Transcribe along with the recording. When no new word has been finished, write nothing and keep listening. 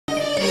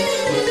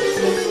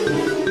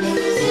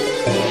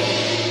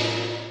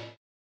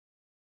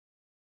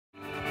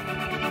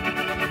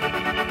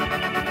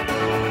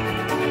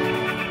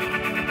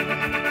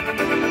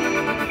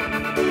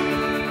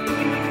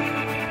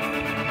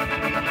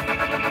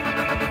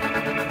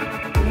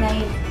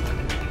nay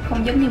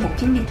không giống như một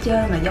chuyến đi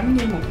chơi mà giống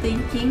như một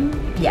chuyến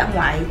dã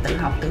ngoại tự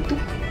học tự túc.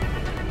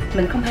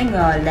 Mình không thể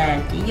ngờ là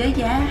chỉ với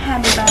giá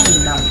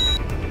 23.000 đồng,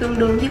 tương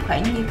đương với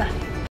khoảng nhiêu ta?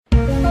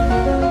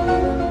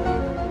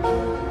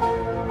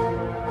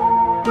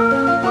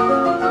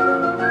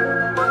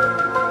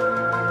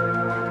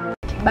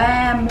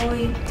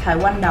 30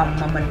 Taiwan đồng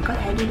mà mình có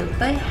thể đi được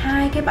tới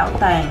 2 cái bảo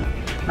tàng,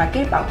 mà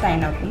cái bảo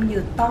tàng nào cũng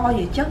vừa to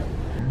vừa chất.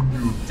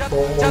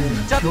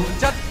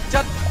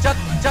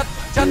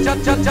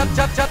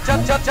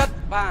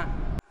 Và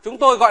chúng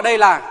tôi gọi đây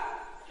là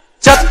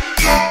chất.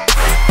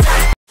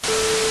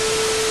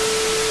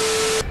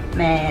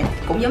 Mà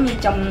cũng giống như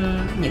trong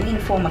những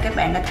info mà các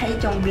bạn đã thấy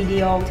trong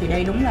video, thì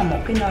đây đúng là một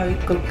cái nơi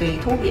cực kỳ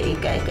thú vị,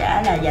 kể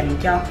cả là dành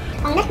cho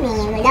con nít nè,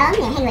 người lớn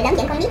nè, hay người lớn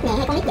dẫn con nít nè,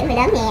 hay con nít dẫn người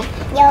lớn nè,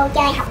 vô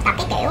chơi học tập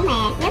cái kiểu mà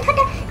nếu thích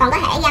á, còn có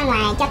thể ra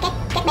ngoài cho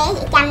các bé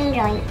vẽ tranh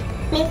rồi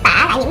miêu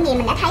tả lại những gì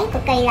mình đã thấy,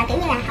 cực kỳ là kiểu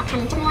như là học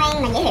hành chăm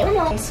ngoan mà dễ hiểu lắm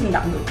luôn, sinh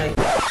động cực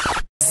kỳ.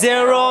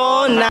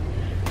 Zero.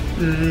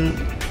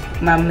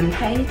 Mà mình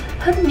thấy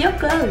thích nhất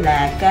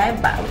là cái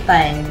bảo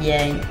tàng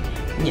về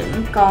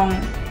những con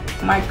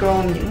micro,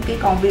 những cái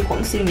con vi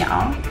khuẩn siêu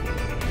nhỏ.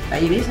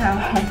 Tại vì biết sao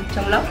không,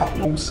 trong lớp học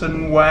ngu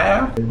sinh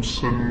quá,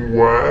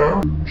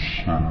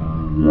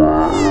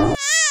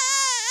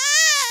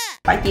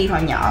 phải chi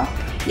hồi nhỏ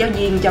giáo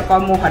viên cho coi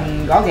mô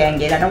hình rõ ràng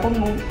vậy là đâu có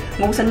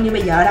ngu sinh như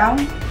bây giờ đâu.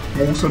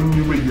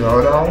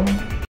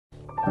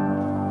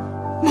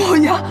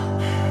 뭐냐?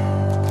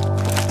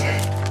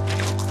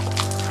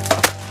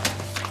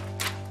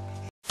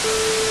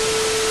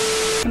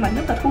 Nhưng mà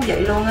rất là thú vị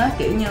luôn á,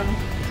 kiểu như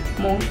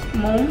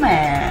muốn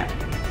mà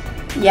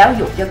giáo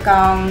dục cho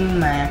con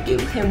mà kiểu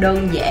theo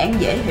đơn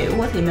giản dễ hiểu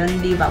quá thì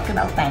nên đi vào cái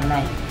bảo tàng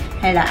này.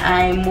 Hay là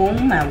ai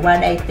muốn mà qua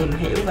đây tìm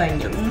hiểu về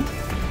những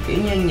kiểu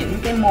như những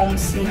cái môn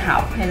sinh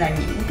học hay là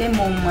những cái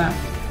môn mà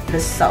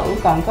lịch sử,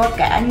 còn có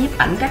cả nhiếp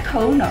ảnh các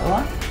thứ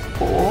nữa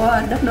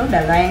của đất nước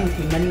Đài Loan,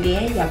 thì nên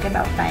ghé vào cái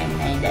bảo tàng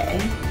này để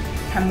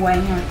tham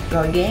quan ha.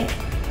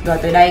 Rồi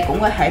từ đây cũng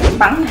có thể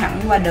bắn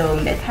hẳn qua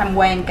đường để tham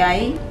quan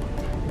cái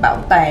bảo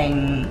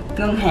tàng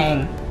ngân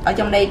hàng. Ở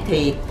trong đây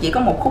thì chỉ có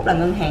một khúc là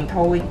ngân hàng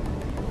thôi,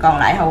 còn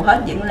lại hầu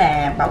hết vẫn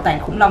là bảo tàng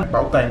khủng long,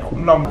 bảo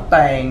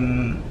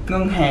tàng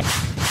ngân hàng,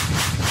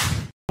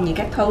 những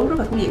các thứ rất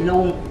là thú vị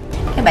luôn.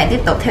 Các bạn tiếp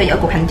tục theo dõi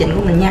cuộc hành trình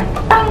của mình nha.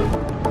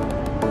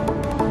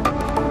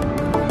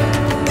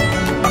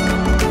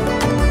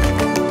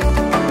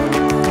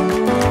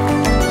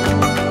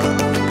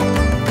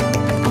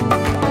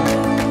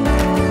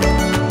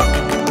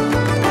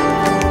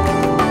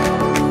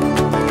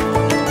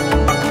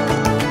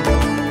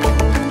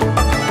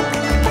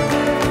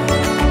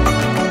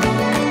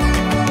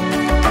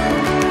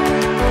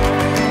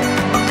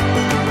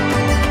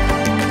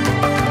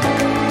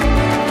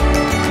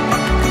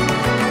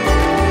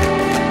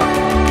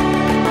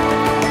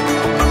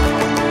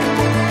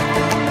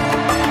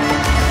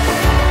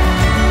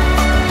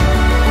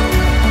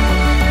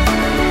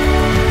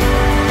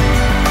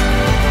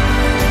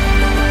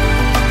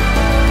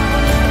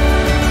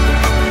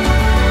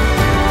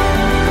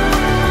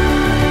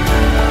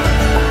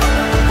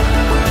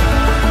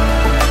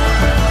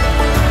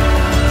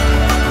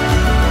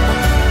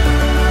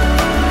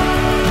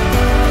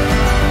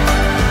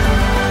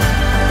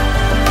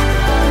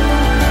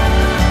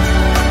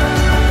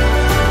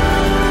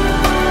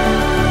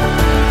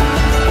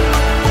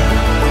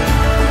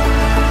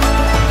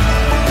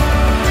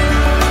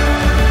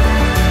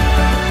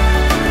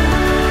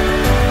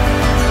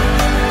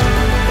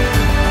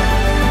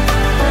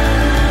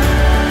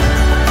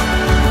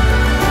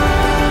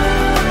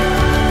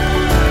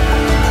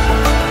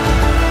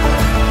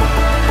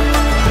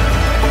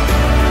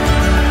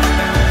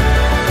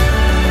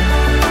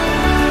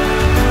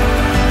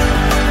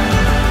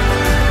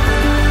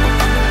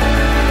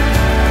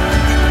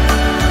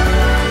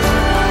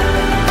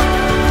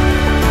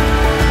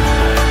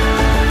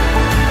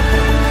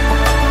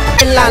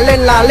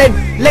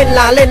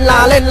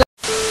 lên.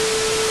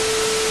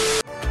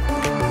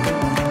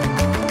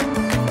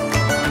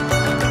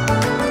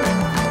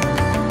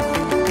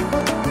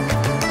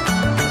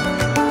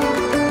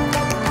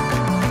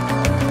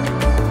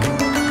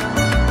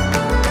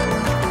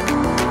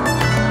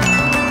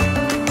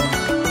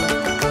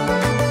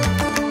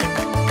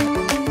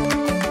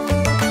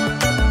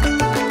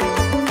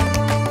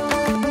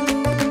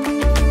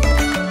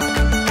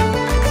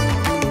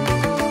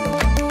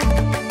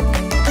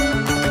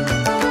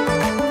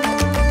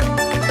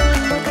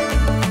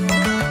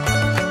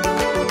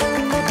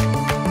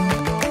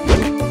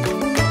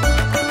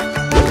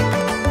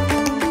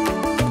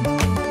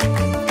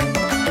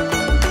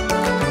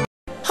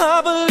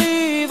 I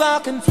believe I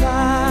can fly.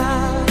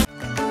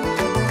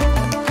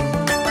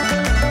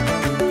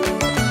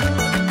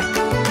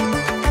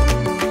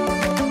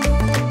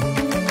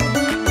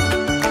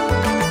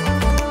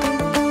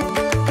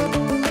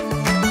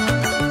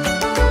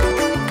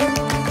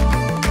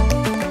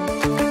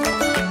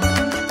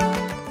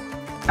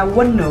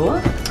 Quên nữa,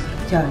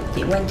 trời,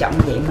 chuyện quan trọng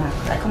vậy mà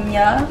lại không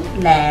nhớ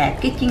là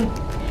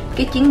cái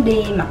cái chuyến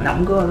đi Mặt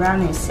Nọng Go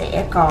Around này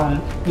sẽ còn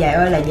dài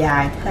ơi là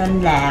dài,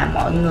 nên là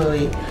mọi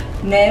người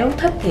nếu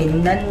thích thì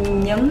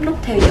nên nhấn nút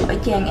theo dõi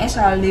trang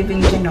SR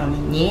Living Channel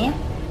này nhé.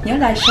 Nhớ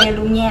like share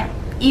luôn nha.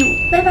 Yêu,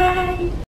 bye bye.